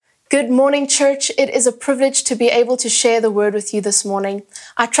Good morning, church. It is a privilege to be able to share the word with you this morning.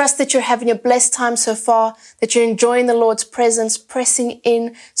 I trust that you're having a blessed time so far, that you're enjoying the Lord's presence, pressing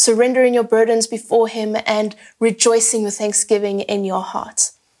in, surrendering your burdens before Him, and rejoicing with thanksgiving in your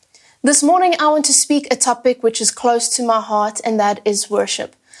heart. This morning, I want to speak a topic which is close to my heart, and that is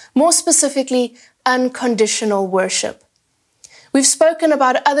worship. More specifically, unconditional worship. We've spoken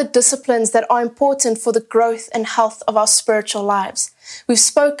about other disciplines that are important for the growth and health of our spiritual lives. We've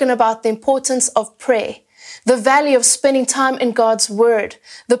spoken about the importance of prayer, the value of spending time in God's Word,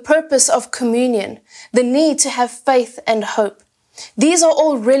 the purpose of communion, the need to have faith and hope. These are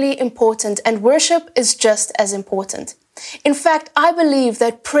all really important, and worship is just as important. In fact, I believe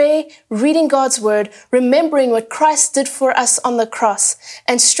that prayer, reading God's Word, remembering what Christ did for us on the cross,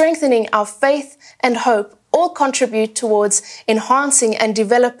 and strengthening our faith and hope all contribute towards enhancing and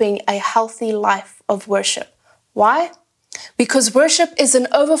developing a healthy life of worship. Why? Because worship is an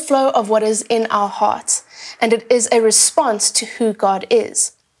overflow of what is in our hearts, and it is a response to who God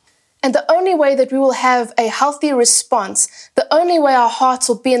is. And the only way that we will have a healthy response, the only way our hearts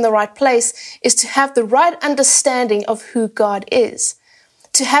will be in the right place, is to have the right understanding of who God is,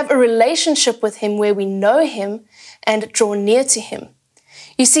 to have a relationship with Him where we know Him and draw near to Him.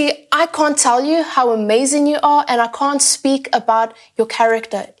 You see, I can't tell you how amazing you are, and I can't speak about your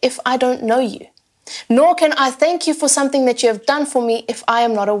character if I don't know you. Nor can I thank you for something that you have done for me if I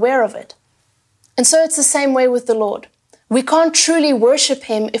am not aware of it. And so it's the same way with the Lord. We can't truly worship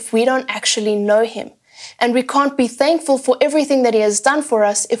Him if we don't actually know Him. And we can't be thankful for everything that He has done for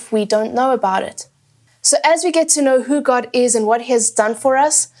us if we don't know about it. So as we get to know who God is and what He has done for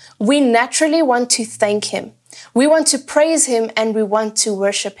us, we naturally want to thank Him. We want to praise Him and we want to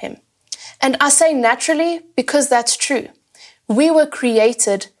worship Him. And I say naturally because that's true. We were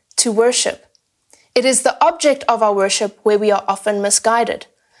created to worship. It is the object of our worship where we are often misguided.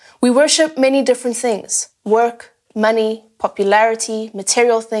 We worship many different things: work, money, popularity,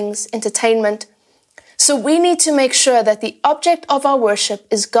 material things, entertainment. So we need to make sure that the object of our worship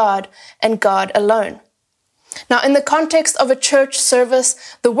is God and God alone. Now, in the context of a church service,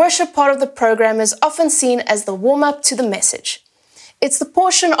 the worship part of the program is often seen as the warm-up to the message. It's the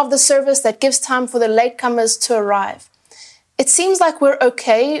portion of the service that gives time for the latecomers to arrive. It seems like we're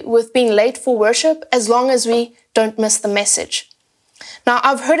okay with being late for worship as long as we don't miss the message. Now,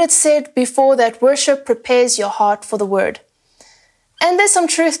 I've heard it said before that worship prepares your heart for the word. And there's some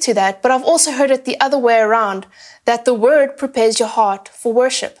truth to that, but I've also heard it the other way around, that the word prepares your heart for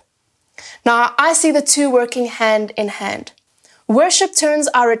worship. Now, I see the two working hand in hand. Worship turns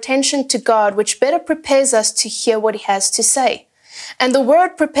our attention to God, which better prepares us to hear what He has to say. And the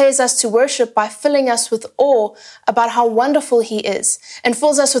Word prepares us to worship by filling us with awe about how wonderful He is, and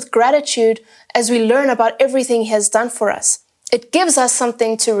fills us with gratitude as we learn about everything He has done for us. It gives us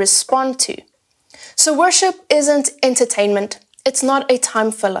something to respond to. So worship isn't entertainment. It's not a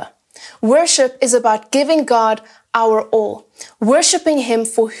time filler. Worship is about giving God our all, worshiping Him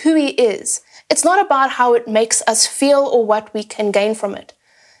for who He is. It's not about how it makes us feel or what we can gain from it.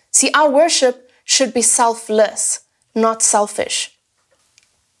 See, our worship should be selfless, not selfish.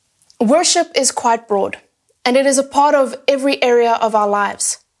 Worship is quite broad, and it is a part of every area of our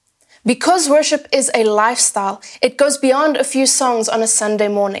lives. Because worship is a lifestyle, it goes beyond a few songs on a Sunday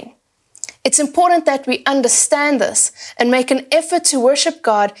morning. It's important that we understand this and make an effort to worship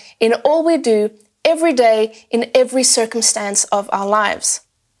God in all we do, every day, in every circumstance of our lives.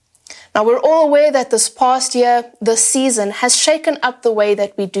 Now, we're all aware that this past year, this season, has shaken up the way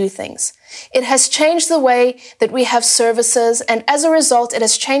that we do things. It has changed the way that we have services, and as a result, it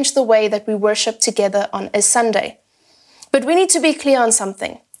has changed the way that we worship together on a Sunday. But we need to be clear on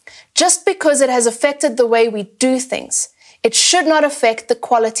something. Just because it has affected the way we do things, it should not affect the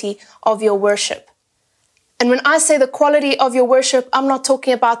quality of your worship. And when I say the quality of your worship, I'm not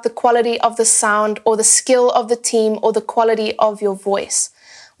talking about the quality of the sound or the skill of the team or the quality of your voice.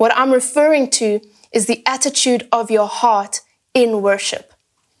 What I'm referring to is the attitude of your heart in worship.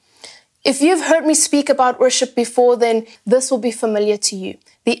 If you've heard me speak about worship before, then this will be familiar to you.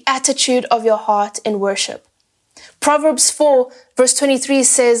 The attitude of your heart in worship. Proverbs 4 verse 23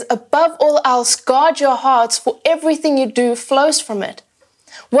 says, "Above all else, guard your hearts, for everything you do flows from it."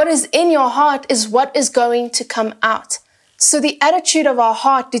 What is in your heart is what is going to come out. So the attitude of our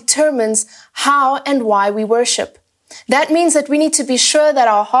heart determines how and why we worship. That means that we need to be sure that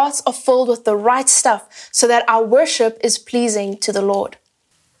our hearts are filled with the right stuff so that our worship is pleasing to the Lord.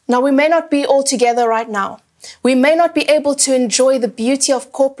 Now, we may not be all together right now. We may not be able to enjoy the beauty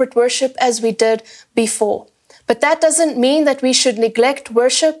of corporate worship as we did before. But that doesn't mean that we should neglect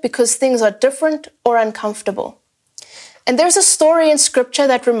worship because things are different or uncomfortable. And there's a story in Scripture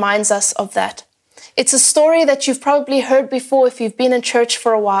that reminds us of that. It's a story that you've probably heard before if you've been in church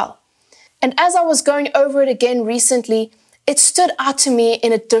for a while. And as I was going over it again recently, it stood out to me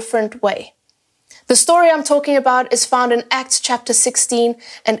in a different way. The story I'm talking about is found in Acts chapter 16,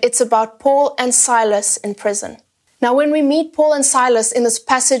 and it's about Paul and Silas in prison. Now, when we meet Paul and Silas in this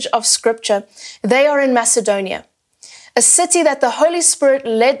passage of Scripture, they are in Macedonia, a city that the Holy Spirit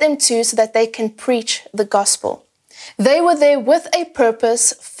led them to so that they can preach the gospel. They were there with a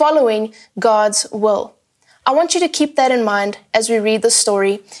purpose, following God's will. I want you to keep that in mind as we read the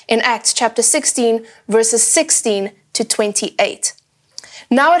story in Acts chapter 16, verses 16 to 28.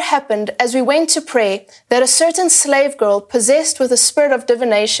 Now it happened, as we went to pray, that a certain slave girl possessed with a spirit of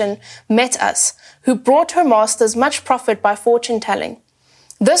divination met us, who brought her masters much profit by fortune-telling.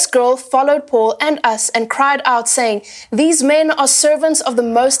 This girl followed Paul and us and cried out, saying, "These men are servants of the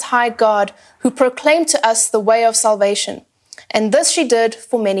Most High God, who proclaim to us the way of salvation." And this she did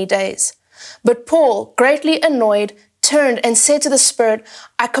for many days. But Paul, greatly annoyed, turned and said to the spirit,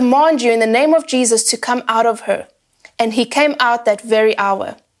 "I command you in the name of Jesus to come out of her." And he came out that very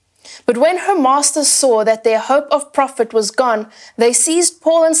hour. But when her masters saw that their hope of profit was gone, they seized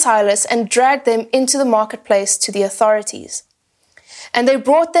Paul and Silas and dragged them into the marketplace to the authorities. And they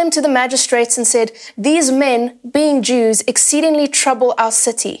brought them to the magistrates and said, "These men, being Jews, exceedingly trouble our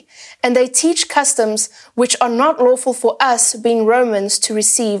city, and they teach customs which are not lawful for us, being Romans, to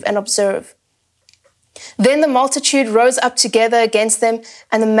receive and observe." Then the multitude rose up together against them,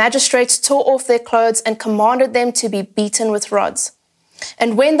 and the magistrates tore off their clothes and commanded them to be beaten with rods.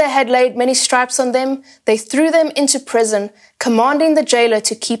 And when they had laid many stripes on them, they threw them into prison, commanding the jailer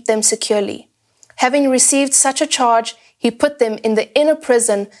to keep them securely. Having received such a charge, he put them in the inner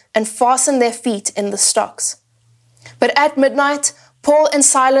prison and fastened their feet in the stocks. But at midnight, Paul and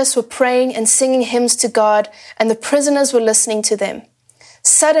Silas were praying and singing hymns to God, and the prisoners were listening to them.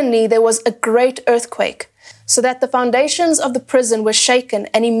 Suddenly there was a great earthquake, so that the foundations of the prison were shaken,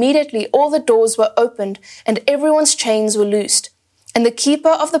 and immediately all the doors were opened, and everyone's chains were loosed. And the keeper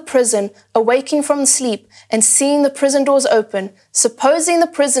of the prison, awaking from sleep and seeing the prison doors open, supposing the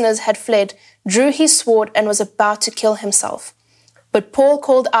prisoners had fled, drew his sword and was about to kill himself. But Paul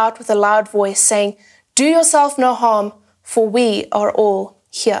called out with a loud voice, saying, "Do yourself no harm, for we are all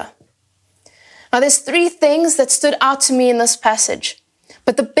here." Now there's three things that stood out to me in this passage,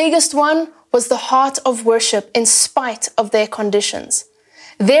 but the biggest one was the heart of worship in spite of their conditions.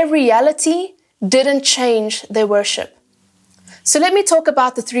 Their reality didn't change their worship. So let me talk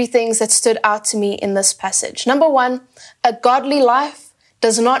about the three things that stood out to me in this passage. Number one, a godly life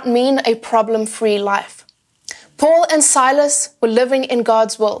does not mean a problem-free life. Paul and Silas were living in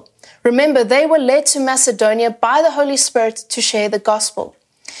God's will. Remember, they were led to Macedonia by the Holy Spirit to share the gospel.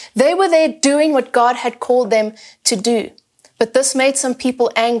 They were there doing what God had called them to do. But this made some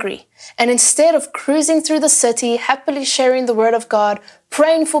people angry. And instead of cruising through the city, happily sharing the word of God,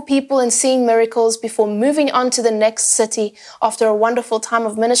 praying for people and seeing miracles before moving on to the next city after a wonderful time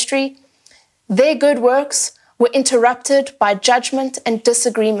of ministry, their good works were interrupted by judgment and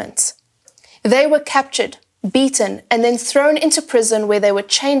disagreements. They were captured, beaten, and then thrown into prison where they were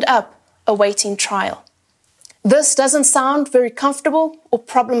chained up, awaiting trial. This doesn't sound very comfortable or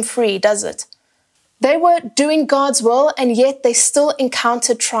problem-free, does it? They were doing God's will, and yet they still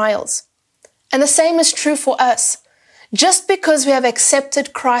encountered trials. And the same is true for us. Just because we have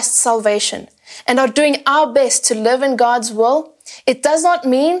accepted Christ's salvation and are doing our best to live in God's will, it does not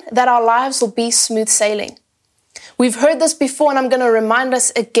mean that our lives will be smooth sailing. We've heard this before, and I'm going to remind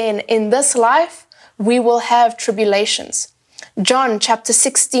us again. In this life, we will have tribulations. John chapter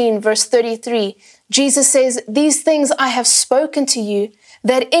 16, verse 33, Jesus says, "These things I have spoken to you,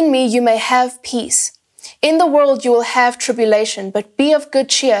 that in me you may have peace. In the world you will have tribulation, but be of good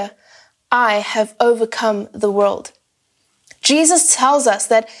cheer. I have overcome the world." Jesus tells us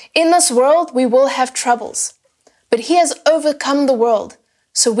that in this world we will have troubles, but he has overcome the world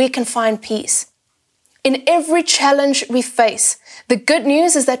so we can find peace. In every challenge we face, the good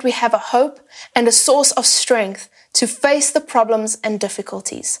news is that we have a hope and a source of strength to face the problems and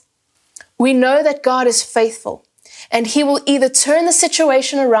difficulties. We know that God is faithful, and he will either turn the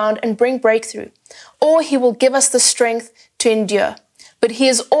situation around and bring breakthrough, or he will give us the strength to endure. But he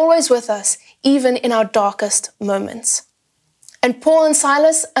is always with us, even in our darkest moments. And Paul and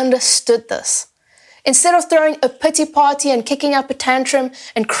Silas understood this. Instead of throwing a pity party and kicking up a tantrum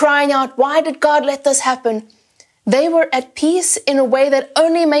and crying out, "Why did God let this happen?" they were at peace in a way that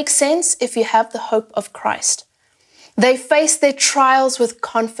only makes sense if you have the hope of Christ. They faced their trials with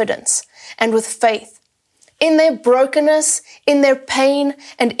confidence and with faith. In their brokenness, in their pain,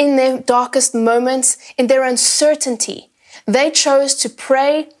 and in their darkest moments, in their uncertainty, They chose to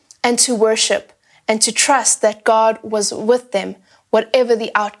pray and to worship and to trust that God was with them, whatever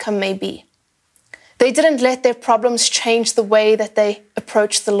the outcome may be. They didn't let their problems change the way that they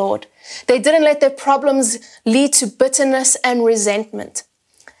approached the Lord. They didn't let their problems lead to bitterness and resentment.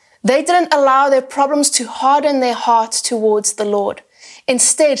 They didn't allow their problems to harden their hearts towards the Lord.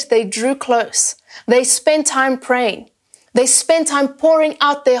 Instead, they drew close. They spent time praying. They spent time pouring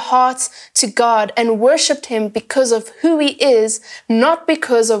out their hearts to God and worshiped Him because of who He is, not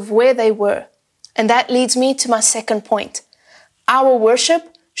because of where they were. And that leads me to my second point. Our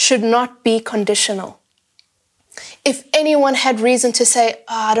worship should not be conditional. If anyone had reason to say,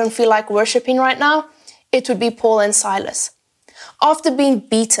 I don't feel like worshiping right now, it would be Paul and Silas. After being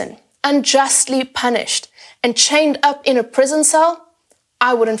beaten, unjustly punished, and chained up in a prison cell,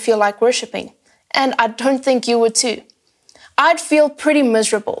 I wouldn't feel like worshiping. And I don't think you would too. I'd feel pretty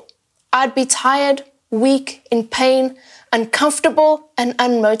miserable. I'd be tired, weak, in pain, uncomfortable, and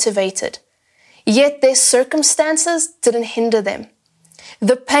unmotivated. Yet their circumstances didn't hinder them.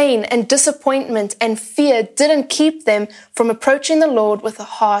 The pain and disappointment and fear didn't keep them from approaching the Lord with a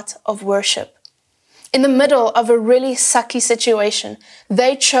heart of worship. In the middle of a really sucky situation,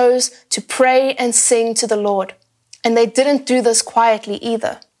 they chose to pray and sing to the Lord. And they didn't do this quietly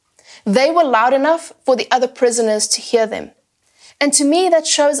either. They were loud enough for the other prisoners to hear them. And to me, that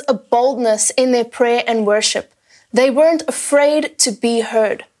shows a boldness in their prayer and worship. They weren't afraid to be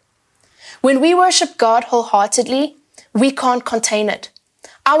heard. When we worship God wholeheartedly, we can't contain it.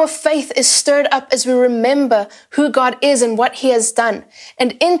 Our faith is stirred up as we remember who God is and what He has done.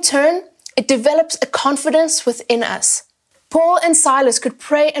 And in turn, it develops a confidence within us. Paul and Silas could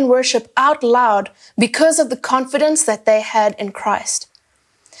pray and worship out loud because of the confidence that they had in Christ.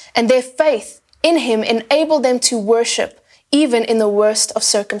 And their faith in Him enabled them to worship even in the worst of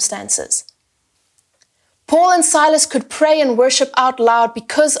circumstances. Paul and Silas could pray and worship out loud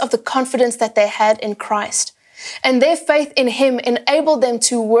because of the confidence that they had in Christ. And their faith in Him enabled them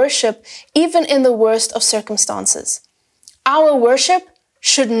to worship even in the worst of circumstances. Our worship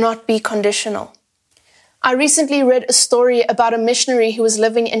should not be conditional. I recently read a story about a missionary who was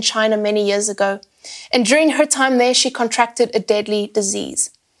living in China many years ago. And during her time there, she contracted a deadly disease.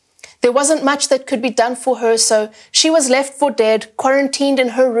 There wasn't much that could be done for her, so she was left for dead, quarantined in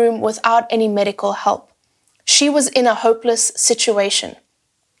her room without any medical help. She was in a hopeless situation.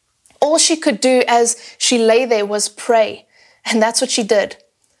 All she could do as she lay there was pray, and that's what she did.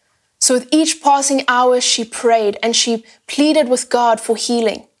 So with each passing hour, she prayed and she pleaded with God for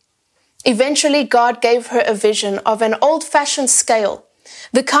healing. Eventually, God gave her a vision of an old-fashioned scale,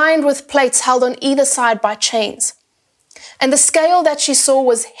 the kind with plates held on either side by chains. And the scale that she saw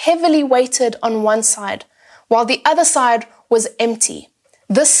was heavily weighted on one side, while the other side was empty.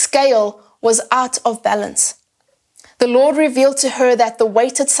 This scale was out of balance. The Lord revealed to her that the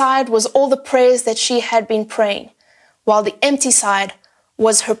weighted side was all the prayers that she had been praying, while the empty side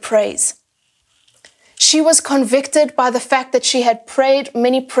was her praise. She was convicted by the fact that she had prayed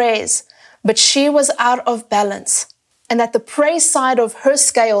many prayers, but she was out of balance, and that the praise side of her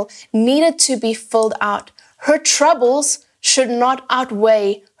scale needed to be filled out. Her troubles should not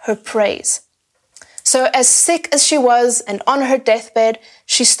outweigh her praise. So as sick as she was and on her deathbed,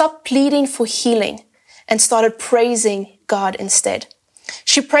 she stopped pleading for healing and started praising God instead.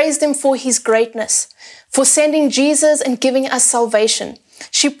 She praised Him for His greatness, for sending Jesus and giving us salvation.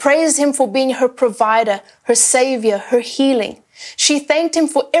 She praised Him for being her provider, her savior, her healing. She thanked Him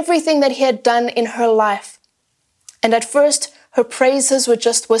for everything that He had done in her life. And at first, her praises were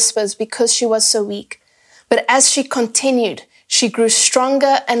just whispers because she was so weak. But as she continued, she grew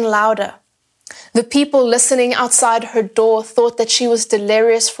stronger and louder. The people listening outside her door thought that she was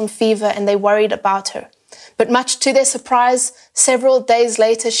delirious from fever and they worried about her. But much to their surprise, several days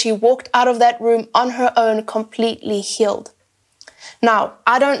later, she walked out of that room on her own, completely healed. Now,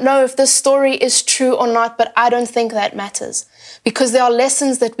 I don't know if this story is true or not, but I don't think that matters because there are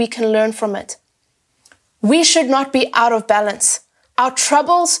lessons that we can learn from it. We should not be out of balance. Our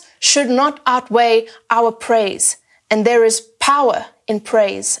troubles should not outweigh our praise, and there is power in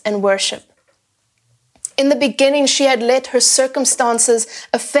praise and worship. In the beginning, she had let her circumstances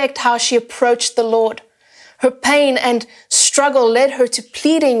affect how she approached the Lord. Her pain and struggle led her to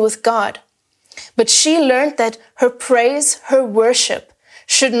pleading with God. But she learned that her praise, her worship,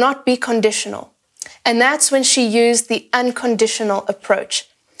 should not be conditional. And that's when she used the unconditional approach.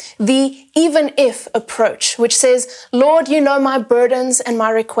 The even if approach, which says, Lord, you know my burdens and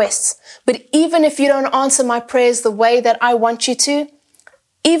my requests, but even if you don't answer my prayers the way that I want you to,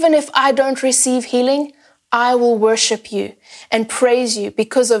 even if I don't receive healing, I will worship you and praise you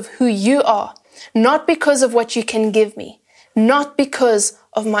because of who you are, not because of what you can give me. not because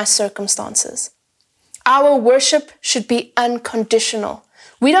of my circumstances. Our worship should be unconditional.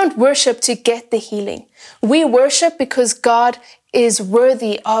 We don't worship to get the healing. We worship because God is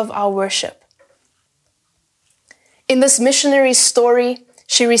worthy of our worship. In this missionary story,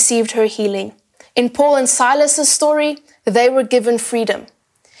 she received her healing. In Paul and Silas's story, they were given freedom.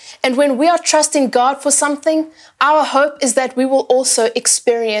 And when we are trusting God for something, our hope is that we will also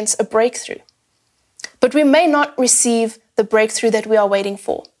experience a breakthrough. But we may not receive the breakthrough that we are waiting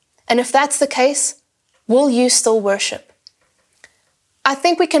for. And if that's the case, will you still worship? I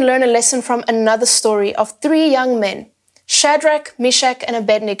think we can learn a lesson from another story of 3 young men, Shadrach, Meshach, and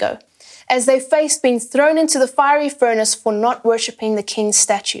Abednego, as they faced being thrown into the fiery furnace for not worshiping the king's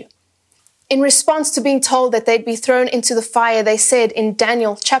statue. In response to being told that they'd be thrown into the fire, they said in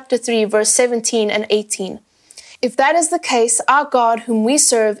Daniel chapter 3, verse 17 and 18, "If that is the case, our God whom we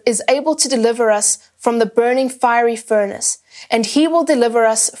serve is able to deliver us from the burning fiery furnace, and he will deliver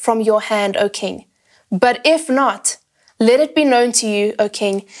us from your hand, O king. But if not, let it be known to you, O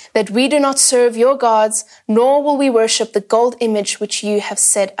king, that we do not serve your gods, nor will we worship the gold image which you have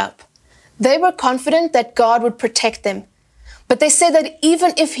set up." They were confident that God would protect them, but they said that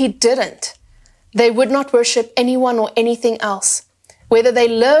even if he didn't, they would not worship anyone or anything else. Whether they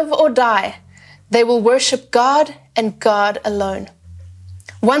live or die, they will worship God and God alone.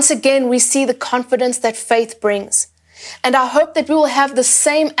 Once again, we see the confidence that faith brings. And I hope that we will have the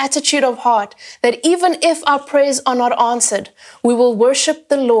same attitude of heart, that even if our prayers are not answered, we will worship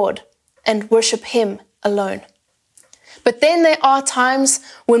the Lord and worship him alone. But then there are times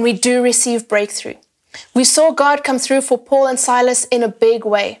when we do receive breakthrough. We saw God come through for Paul and Silas in a big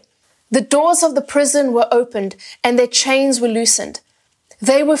way. The doors of the prison were opened and their chains were loosened.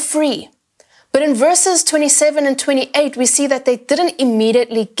 They were free. But in verses 27 and 28, we see that they didn't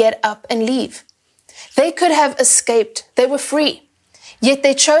immediately get up and leave. They could have escaped. They were free. Yet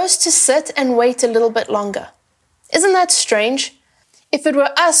they chose to sit and wait a little bit longer. Isn't that strange? If it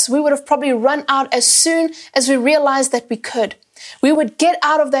were us, we would have probably run out as soon as we realized that we could. We would get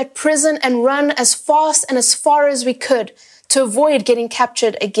out of that prison and run as fast and as far as we could to avoid getting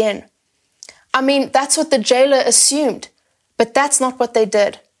captured again. I mean, that's what the jailer assumed, but that's not what they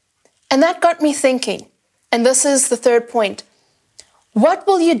did. And that got me thinking, and this is the third point. What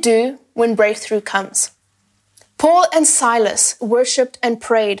will you do when breakthrough comes? Paul and Silas worshipped and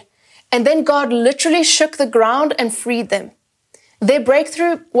prayed, and then God literally shook the ground and freed them. Their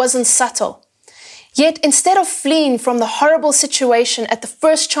breakthrough wasn't subtle. Yet instead of fleeing from the horrible situation at the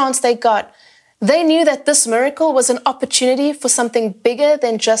first chance they got, they knew that this miracle was an opportunity for something bigger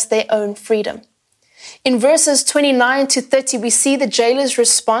than just their own freedom. In verses 29 to 30, we see the jailer's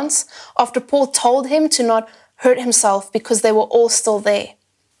response after Paul told him to not hurt himself because they were all still there.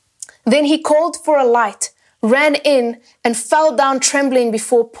 Then he called for a light, ran in, and fell down trembling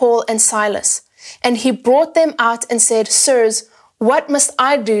before Paul and Silas. And he brought them out and said, "Sirs, what must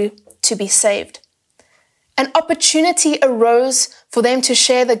I do to be saved?" An opportunity arose for them to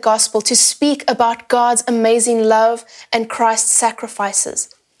share the gospel, to speak about God's amazing love and Christ's sacrifices.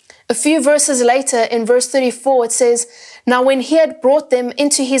 A few verses later, in verse 34, it says, "Now when he had brought them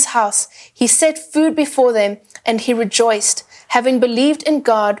into his house, he set food before them, and he rejoiced, having believed in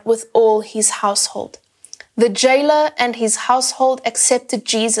God with all his household." The jailer and his household accepted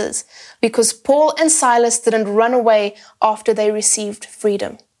Jesus because Paul and Silas didn't run away after they received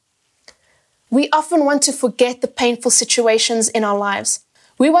freedom. We often want to forget the painful situations in our lives.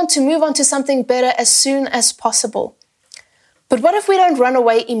 We want to move on to something better as soon as possible. But what if we don't run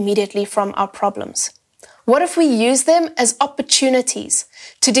away immediately from our problems? What if we use them as opportunities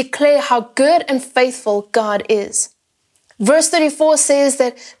to declare how good and faithful God is? Verse 34 says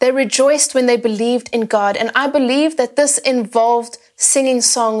that they rejoiced when they believed in God, and I believe that this involved singing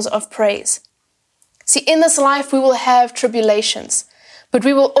songs of praise. See, in this life we will have tribulations, but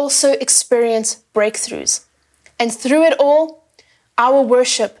we will also experience breakthroughs. And through it all, our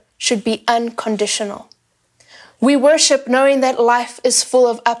worship should be unconditional. We worship knowing that life is full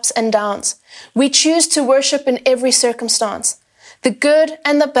of ups and downs. We choose to worship in every circumstance, the good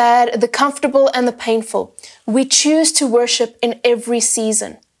and the bad, the comfortable and the painful. We choose to worship in every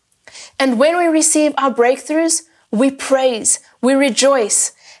season. And when we receive our breakthroughs, we praise, we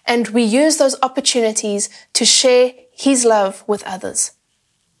rejoice, and we use those opportunities to share his love with others.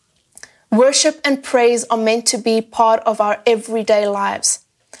 Worship and praise are meant to be part of our everyday lives.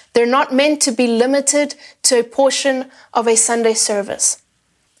 They're not meant to be limited to a portion of a Sunday service.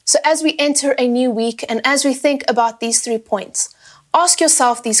 So as we enter a new week and as we think about these 3 points, ask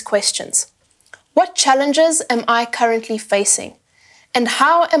yourself these questions. What challenges am I currently facing? And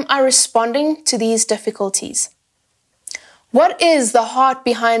how am I responding to these difficulties? What is the heart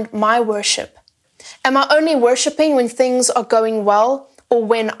behind my worship? Am I only worshiping when things are going well or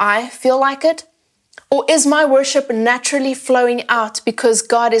when I feel like it? Or is my worship naturally flowing out because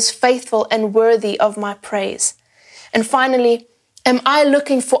God is faithful and worthy of my praise? And finally, am I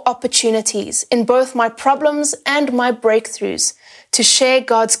looking for opportunities in both my problems and my breakthroughs to share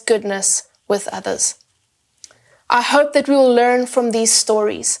God's goodness with others? I hope that we will learn from these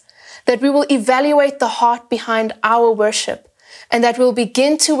stories, that we will evaluate the heart behind our worship, and that we'll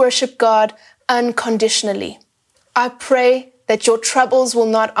begin to worship God unconditionally. I pray that your troubles will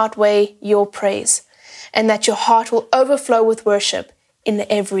not outweigh your praise, and that your heart will overflow with worship in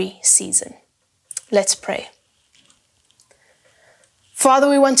every season. Let's pray. Father,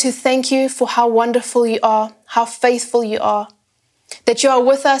 we want to thank you for how wonderful you are, how faithful you are, that you are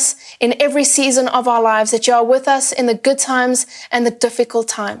with us in every season of our lives, that you are with us in the good times and the difficult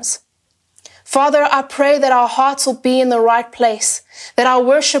times. Father, I pray that our hearts will be in the right place, that our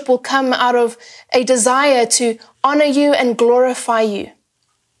worship will come out of a desire to honor you and glorify you,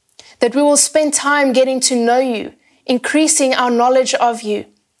 that we will spend time getting to know you, increasing our knowledge of you,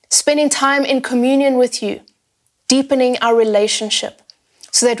 spending time in communion with you, deepening our relationship,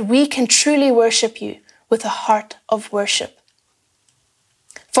 so that we can truly worship you with a heart of worship.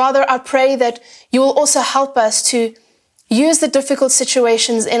 Father, I pray that you will also help us to use the difficult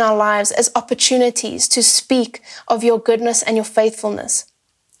situations in our lives as opportunities to speak of your goodness and your faithfulness,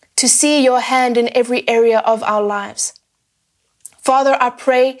 to see your hand in every area of our lives. Father, I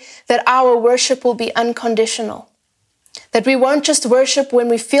pray that our worship will be unconditional, that we won't just worship when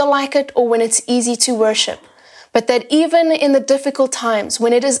we feel like it or when it's easy to worship, but that even in the difficult times,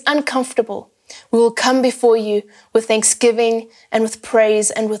 when it is uncomfortable, we will come before you with thanksgiving and with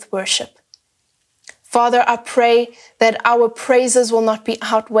praise and with worship. Father, I pray that our praises will not be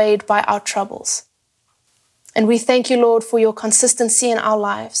outweighed by our troubles. And we thank you, Lord, for your consistency in our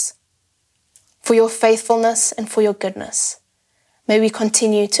lives, for your faithfulness and for your goodness. May we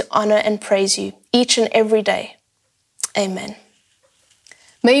continue to honor and praise you each and every day. Amen.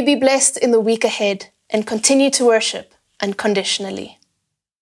 May you be blessed in the week ahead and continue to worship unconditionally.